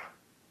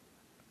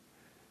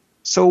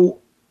 So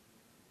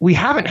we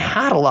haven't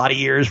had a lot of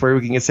years where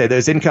we can say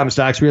those income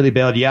stocks really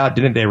bailed you out,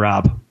 didn't they,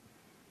 Rob?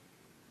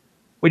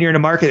 When you're in a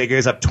market that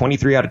goes up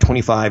 23 out of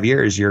 25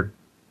 years, you're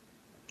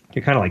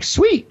kind of like,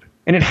 sweet.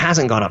 And it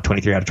hasn't gone up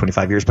 23 out of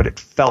 25 years, but it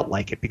felt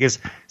like it because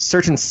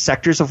certain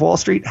sectors of Wall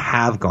Street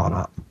have gone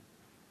up.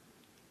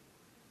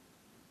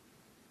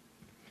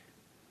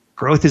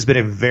 Growth has been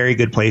a very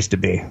good place to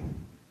be.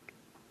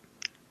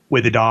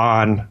 With the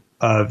dawn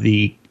of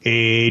the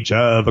age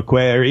of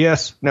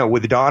Aquarius. No,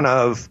 with the dawn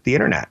of the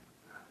internet.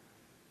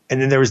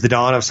 And then there was the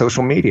dawn of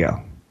social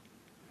media.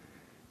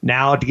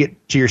 Now to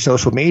get to your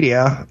social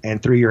media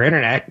and through your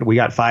internet, we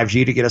got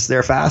 5G to get us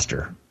there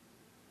faster.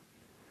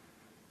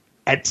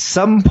 At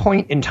some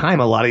point in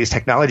time, a lot of these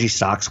technology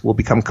stocks will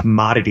become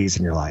commodities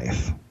in your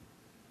life.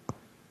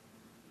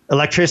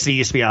 Electricity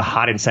used to be a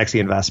hot and sexy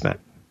investment.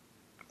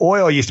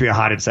 Oil used to be a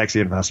hot and sexy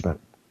investment.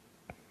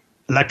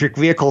 Electric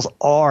vehicles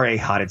are a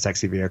hot and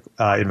sexy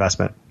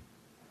investment.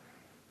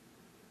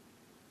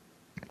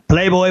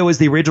 Playboy was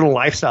the original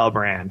lifestyle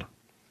brand.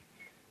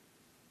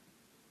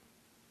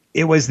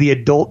 It was the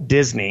adult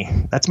Disney.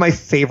 That's my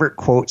favorite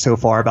quote so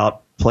far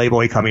about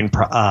Playboy going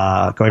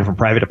from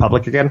private to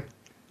public again.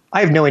 I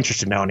have no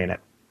interest in owning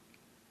it.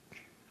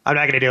 I'm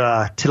not going to do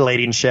a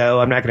titillating show.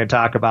 I'm not going to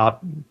talk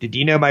about, did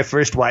you know my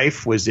first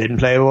wife was in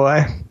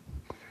Playboy?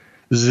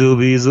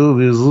 Zooby,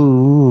 zooby,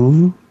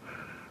 zoo.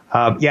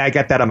 Yeah, I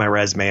got that on my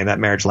resume, and that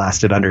marriage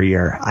lasted under a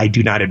year. I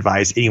do not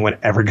advise anyone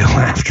ever go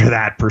after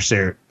that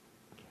pursuit.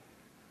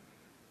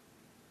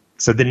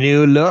 So the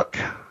new look,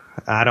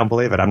 I don't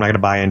believe it. I'm not going to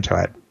buy into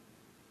it.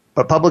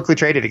 But publicly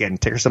traded again,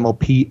 ticker symbol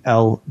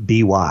PLBY.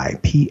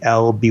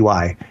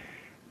 PLBY.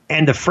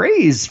 And the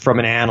phrase from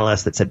an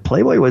analyst that said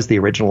Playboy was the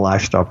original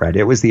lifestyle brand.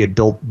 It was the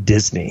adult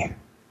Disney.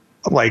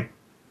 I'm like,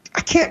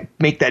 I can't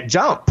make that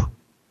jump.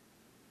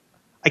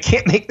 I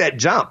can't make that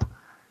jump.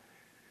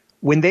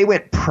 When they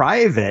went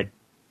private,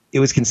 it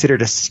was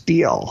considered a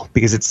steal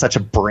because it's such a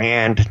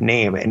brand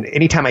name. And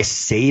anytime I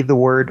say the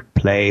word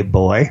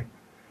Playboy,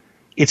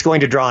 it's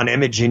going to draw an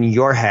image in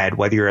your head,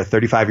 whether you're a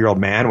 35-year-old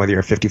man, whether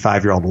you're a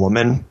 55-year-old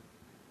woman.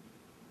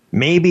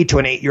 Maybe to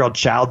an 8-year-old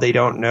child, they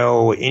don't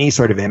know any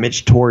sort of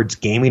image towards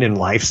gaming and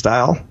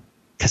lifestyle,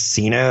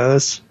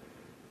 casinos,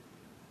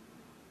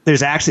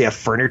 There's actually a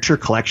furniture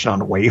collection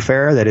on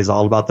Wayfair that is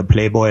all about the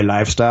Playboy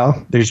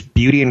lifestyle. There's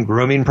beauty and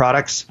grooming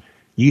products.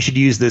 You should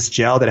use this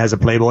gel that has a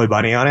Playboy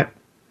bunny on it.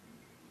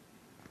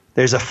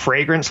 There's a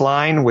fragrance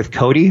line with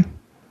Coty,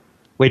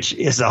 which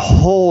is a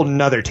whole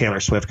nother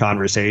Taylor Swift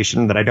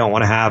conversation that I don't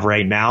want to have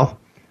right now,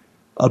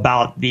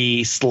 about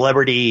the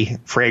celebrity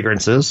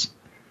fragrances.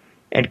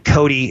 And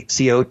Coty,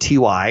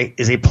 C-O-T-Y,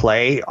 is a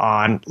play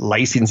on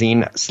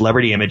licensing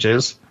celebrity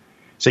images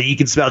so you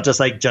can smell just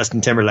like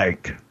Justin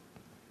Timberlake.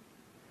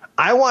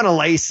 I want a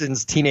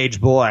licensed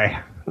teenage boy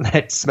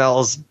that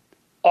smells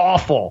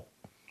awful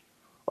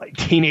like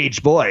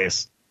teenage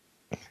boys.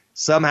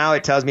 Somehow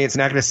it tells me it's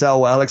not going to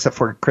sell well except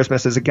for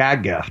Christmas as a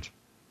gag gift.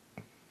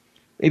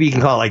 Maybe you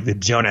can call it like the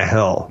Jonah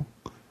Hill.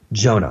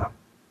 Jonah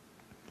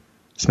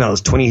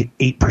smells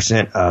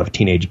 28% of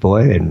teenage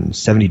boy and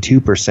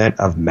 72%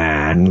 of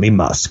manly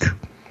musk,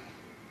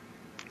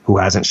 who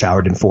hasn't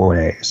showered in 4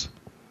 days.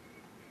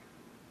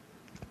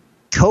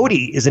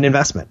 Coty is an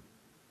investment.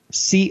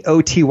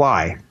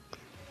 C-O-T-Y.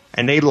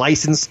 And they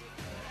license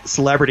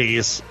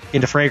celebrities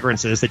into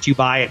fragrances that you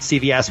buy at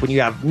CVS when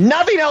you have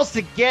nothing else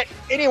to get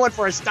anyone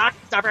for a stocking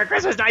stuffer at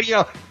Christmas night. You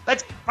go,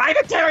 let's buy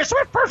the Taylor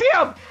Swift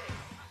perfume.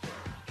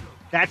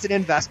 That's an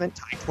investment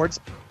tied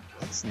towards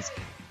licensing.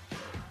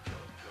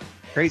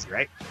 Crazy,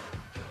 right?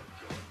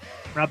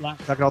 Rob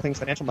Black, talking all things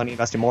financial, money,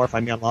 investing more.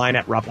 Find me online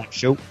at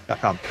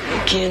robblackshow.com.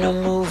 Making a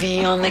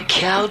movie on the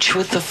couch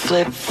with a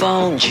flip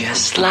phone,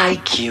 just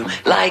like you.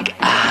 Like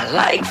I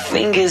like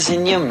fingers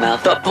in your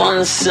mouth. Up on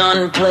the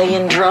sun,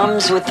 playing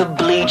drums with a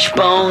bleach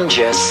bone,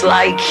 just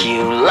like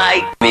you.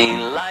 Like me,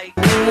 like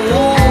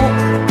ooh,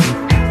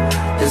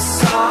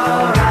 it's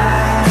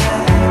alright.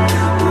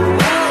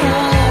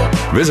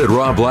 Visit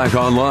Rob Black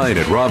online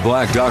at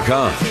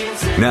robblack.com.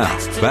 Now,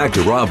 back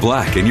to Rob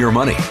Black and Your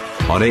Money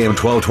on AM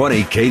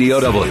 1220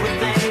 KDOW.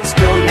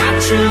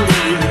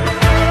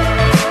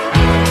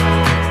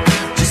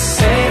 Just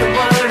say the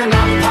word and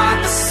I'll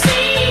part the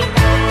scene.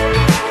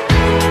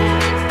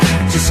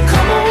 Just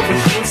come over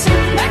here and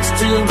sit next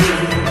to me.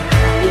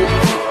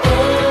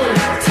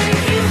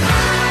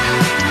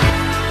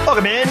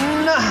 Welcome in.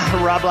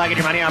 Rob Black and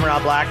Your Money. I'm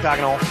Rob Black,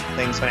 talking all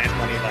things financial,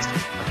 money, investing.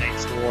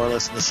 Thanks for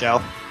listening to the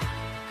show.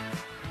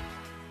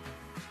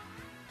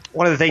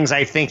 One of the things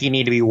I think you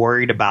need to be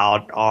worried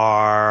about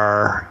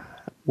are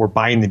we're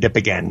buying the dip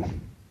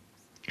again.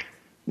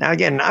 Now,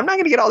 again, I'm not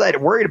going to get all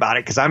that worried about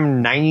it because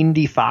I'm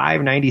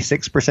 95,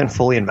 96%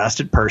 fully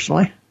invested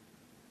personally.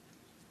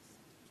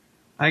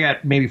 I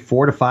got maybe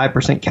 4 to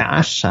 5%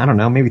 cash. I don't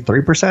know, maybe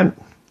 3%.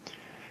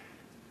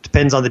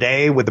 Depends on the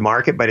day with the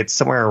market, but it's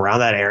somewhere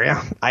around that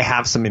area. I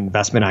have some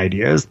investment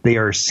ideas. They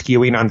are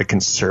skewing on the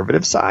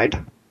conservative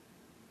side.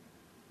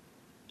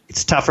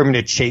 It's tough for me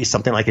to chase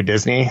something like a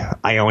Disney.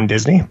 I own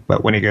Disney,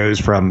 but when it goes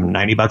from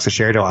 $90 a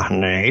share to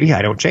 180,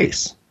 I don't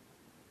chase.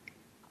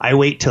 I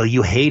wait till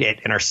you hate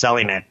it and are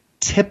selling it.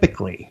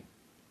 Typically,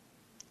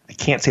 I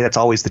can't say that's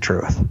always the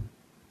truth,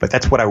 but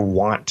that's what I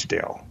want to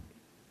do.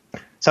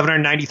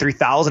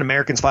 793,000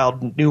 Americans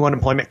filed new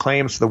unemployment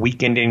claims for the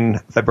week ending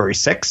February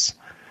 6th.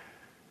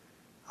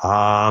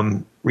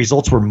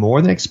 Results were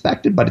more than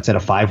expected, but it's at a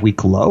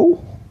 5-week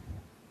low.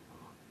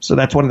 So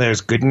that's one of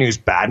those good news,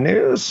 bad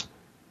news.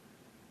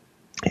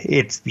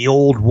 It's the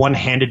old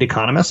one-handed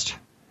economist,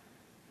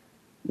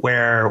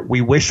 where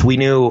we wish we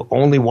knew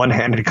only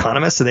one-handed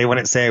economists, so they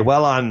wouldn't say,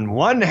 well, on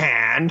one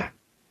hand,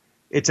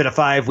 it's at a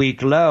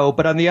 5-week low,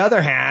 but on the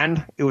other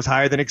hand, it was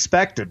higher than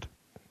expected.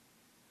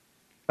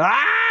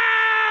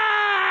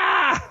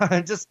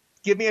 Just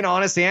give me an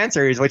honest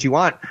answer is what you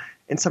want.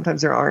 And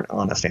sometimes there aren't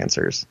honest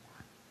answers.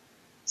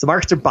 So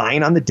markets are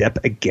buying on the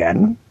dip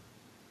again.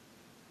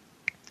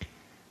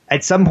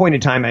 At some point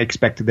in time, I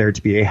expected there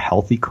to be a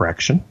healthy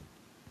correction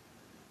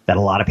that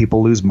a lot of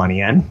people lose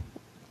money in.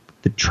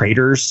 The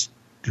traders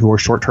who are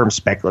short-term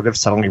speculative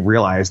suddenly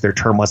realized their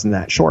term wasn't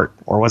that short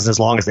or wasn't as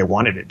long as they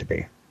wanted it to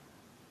be.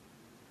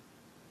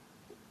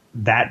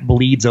 That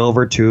bleeds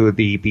over to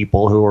the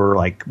people who are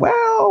like,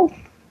 well,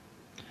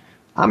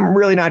 I'm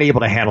really not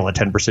able to handle a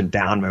 10%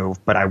 down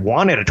move, but I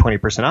wanted a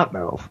 20% up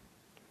move,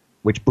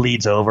 which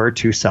bleeds over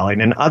to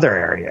selling in other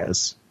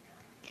areas.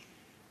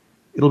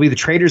 It'll be the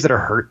traders that are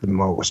hurt the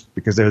most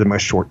because they're the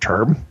most short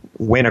term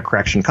when a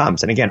correction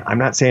comes. And again, I'm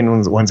not saying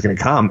one's going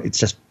to come. It's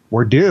just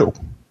we're due.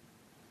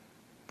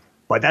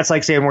 But that's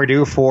like saying we're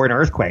due for an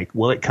earthquake.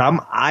 Will it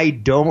come? I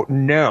don't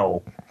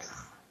know.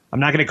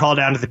 I'm not going to call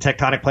down to the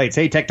tectonic plates.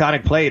 Hey,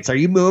 tectonic plates, are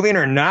you moving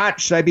or not?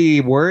 Should I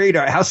be worried?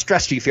 Or how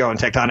stressed do you feel on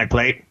tectonic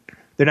plate?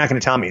 They're not going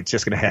to tell me. It's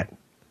just going to hit.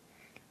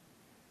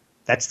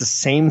 That's the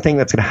same thing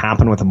that's going to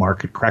happen with a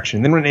market correction.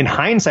 And then when in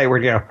hindsight, we're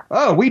going to go,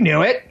 oh, we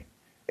knew it.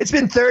 It's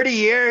been 30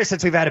 years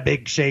since we've had a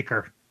big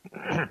shaker.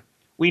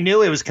 We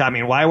knew it was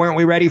coming. Why weren't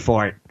we ready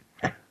for it?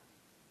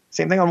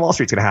 Same thing on Wall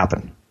Street's going to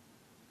happen.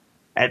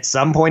 At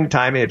some point in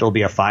time, it'll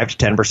be a 5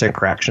 to 10%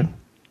 correction.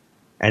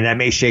 And that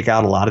may shake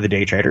out a lot of the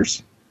day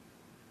traders.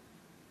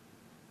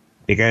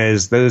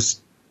 Because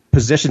those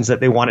positions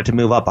that they wanted to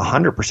move up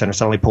 100% are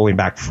suddenly pulling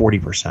back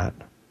 40%.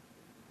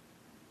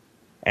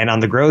 And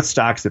on the growth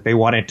stocks that they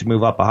wanted to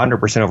move up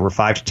 100% over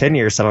 5 to 10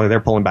 years, suddenly they're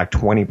pulling back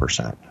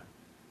 20%.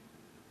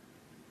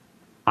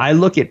 I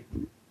look at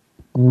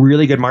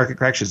really good market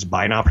corrections,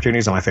 buying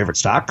opportunities on my favorite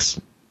stocks.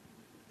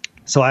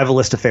 So I have a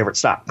list of favorite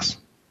stocks.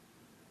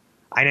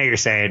 I know you're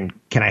saying,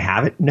 can I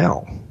have it?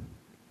 No.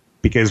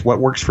 Because what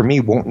works for me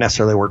won't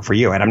necessarily work for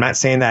you. And I'm not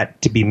saying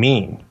that to be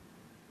mean.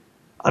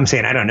 I'm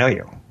saying I don't know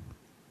you.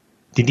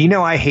 Did you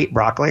know I hate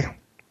broccoli?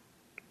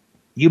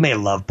 You may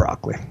love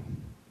broccoli.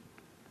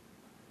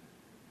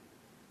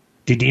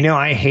 Did you know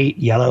I hate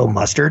yellow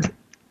mustard?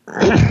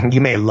 You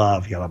may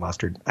love yellow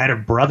mustard. I had a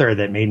brother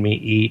that made me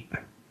eat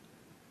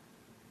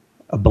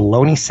a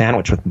bologna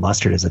sandwich with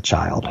mustard as a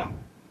child.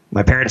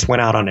 My parents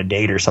went out on a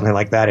date or something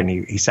like that, and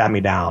he sat me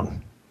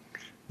down.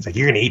 He's like,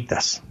 you're going to eat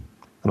this.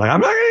 I'm like,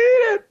 I'm not going to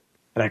eat it.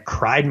 And I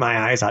cried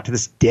my eyes out. To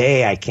this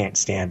day, I can't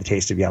stand the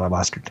taste of yellow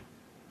mustard.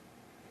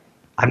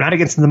 I'm not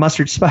against the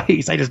mustard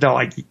spice. I just don't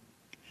like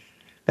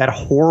that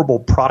horrible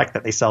product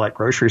that they sell at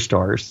grocery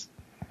stores.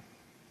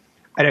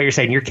 I know you're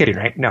saying you're kidding,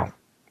 right? No.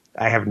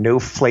 I have no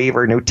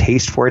flavor, no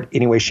taste for it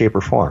any way, shape,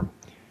 or form.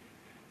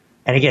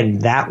 And again,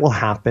 that will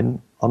happen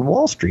on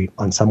Wall Street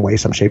on some way,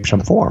 some shape,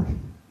 some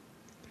form.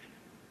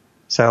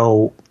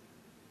 So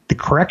the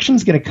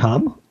correction's going to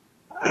come.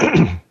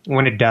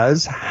 When it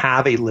does,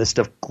 have a list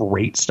of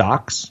great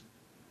stocks.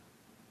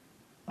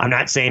 I'm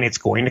not saying it's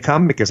going to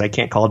come because I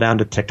can't call down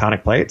to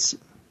tectonic plates.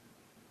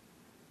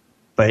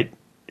 But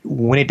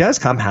when it does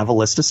come, have a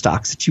list of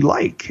stocks that you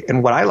like.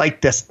 And what I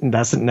like doesn't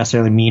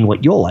necessarily mean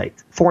what you'll like.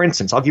 For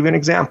instance, I'll give you an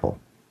example.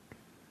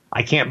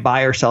 I can't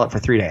buy or sell it for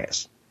 3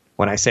 days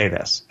when I say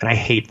this. And I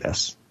hate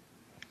this.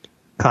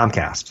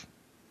 Comcast.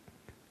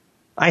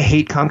 I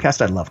hate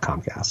Comcast. I love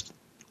Comcast.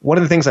 One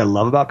of the things I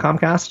love about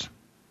Comcast,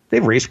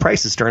 they've raised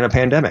prices during a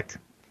pandemic.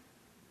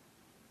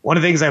 One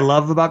of the things I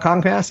love about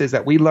Comcast is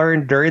that we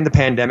learned during the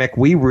pandemic,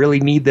 we really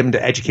need them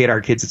to educate our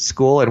kids at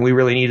school, and we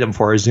really need them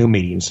for our Zoom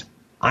meetings.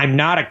 I'm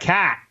not a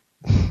cat.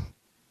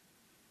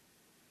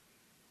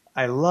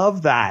 I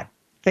love that.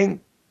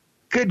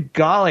 Good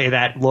golly,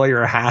 that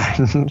lawyer had,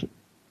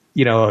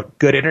 a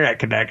good internet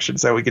connection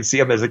so we could see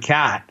him as a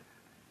cat.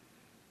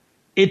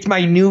 It's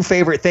my new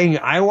favorite thing.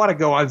 I want to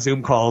go on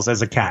Zoom calls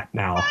as a cat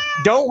now.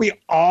 Don't we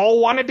all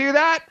want to do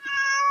that?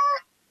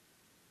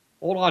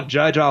 Hold on,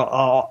 Judge.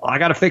 I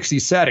got to fix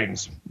these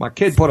settings. My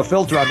kid put a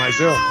filter on my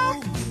Zoom.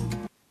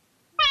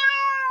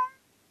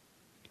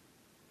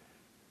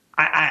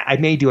 I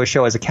may do a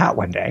show as a cat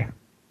one day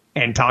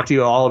and talk to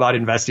you all about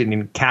investing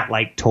in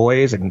cat-like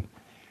toys and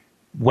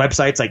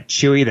websites like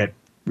Chewy that...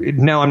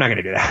 No, I'm not going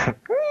to do that.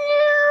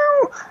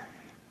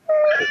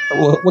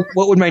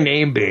 What would my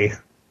name be?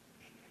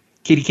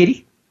 Kitty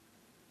Kitty?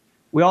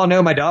 We all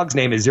know my dog's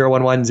name is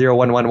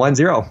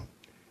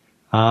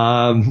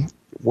 011011110.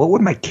 What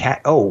would my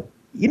cat... Oh,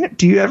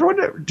 do you ever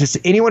wonder... Does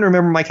anyone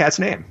remember my cat's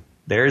name?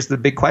 There's the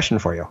big question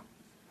for you.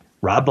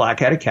 Rob Black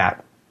had a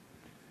cat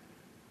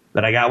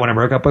that I got when I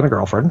broke up with a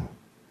girlfriend.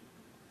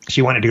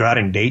 She wanted to go out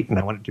and date, and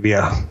I wanted to be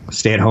a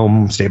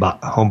stay-at-home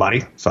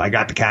homebody. So I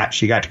got the cat.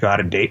 She got to go out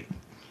and date.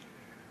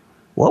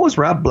 What was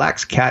Rob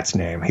Black's cat's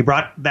name? He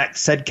brought that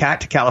said cat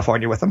to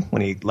California with him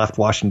when he left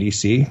Washington,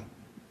 D.C.,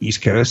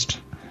 East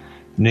Coast,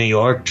 New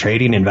York,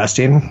 trading,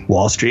 investing,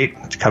 Wall Street,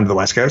 to come to the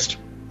West Coast.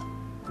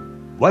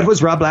 What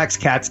was Rob Black's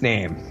cat's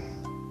name?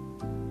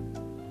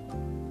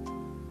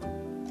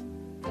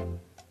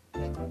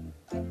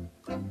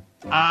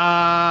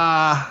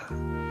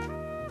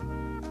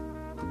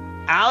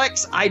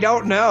 Alex, I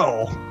don't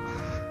know.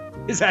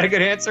 Is that a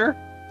good answer?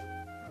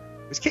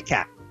 It was Kit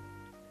Kat.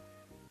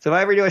 So if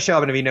I ever do a show, I'm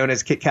going to be known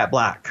as Kit Kat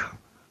Black.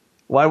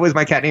 Why was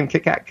my cat named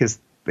Kit Kat? Because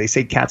they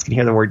say cats can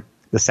hear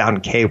the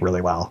sound K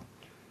really well.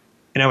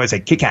 And I would say,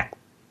 Kit Kat.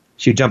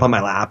 She would jump on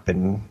my lap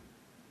and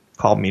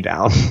calm me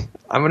down.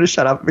 I'm going to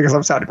shut up because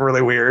I'm sounding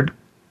really weird.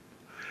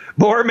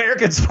 More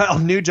Americans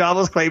filed new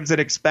jobless claims than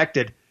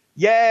expected.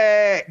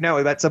 Yay!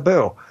 No, that's a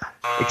boo.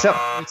 Except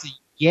it's a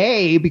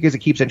yay because it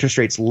keeps interest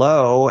rates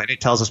low and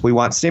it tells us we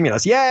want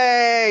stimulus.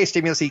 Yay!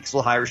 Stimulus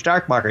equals higher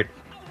stock market.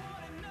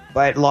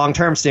 But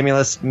long-term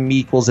stimulus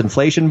equals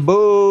inflation.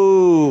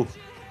 Boo!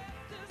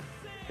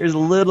 There's a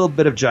little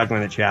bit of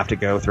juggling that you have to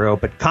go through.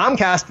 But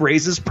Comcast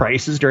raises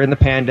prices during the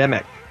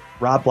pandemic.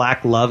 Rob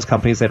Black loves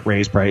companies that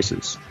raise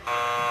prices.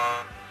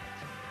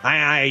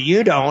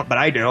 You don't, but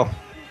I do.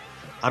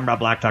 I'm Rob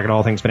Black, talking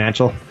all things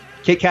financial.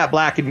 Kit Kat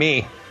Black and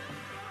me.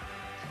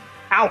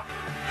 Out.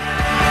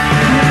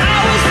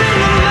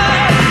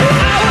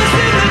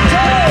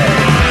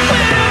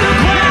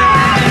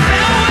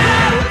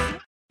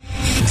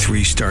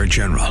 Three-star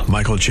General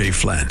Michael J.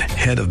 Flynn,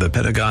 head of the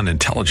Pentagon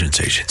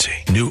Intelligence Agency,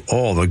 knew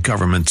all the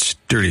government's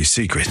dirty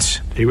secrets.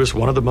 He was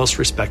one of the most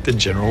respected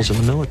generals in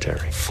the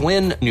military.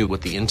 Flynn knew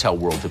what the intel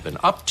world had been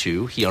up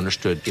to. He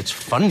understood its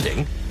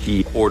funding.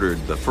 He ordered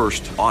the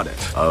first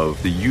audit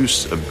of the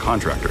use of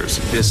contractors.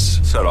 This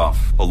set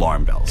off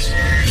alarm bells.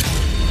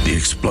 The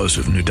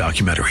explosive new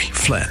documentary,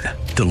 Flynn,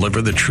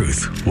 Deliver the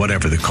truth,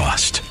 whatever the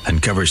cost.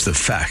 Uncovers the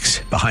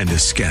facts behind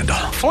this scandal.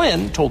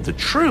 Flynn told the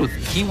truth.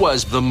 He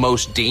was the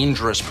most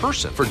dangerous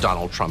person for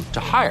Donald Trump to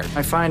hire.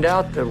 I find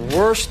out the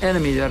worst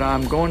enemy that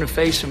I'm going to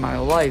face in my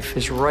life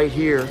is right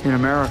here in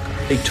America.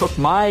 They took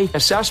my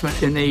assessment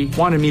and they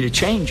wanted me to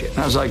change it. And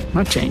I was like, I'm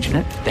not changing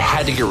it. They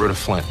had to get rid of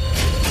Flynn.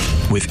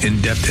 With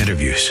in-depth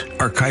interviews,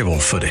 archival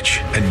footage,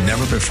 and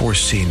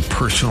never-before-seen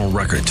personal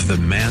records of the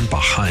man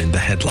behind the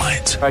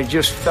headlines. I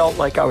just felt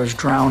like I was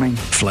drowning.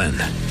 Flynn,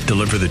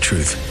 deliver the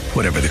truth,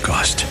 whatever the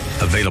cost.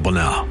 Available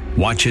now.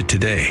 Watch it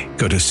today.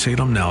 Go to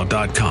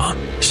salemnow.com.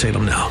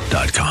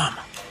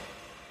 salemnow.com.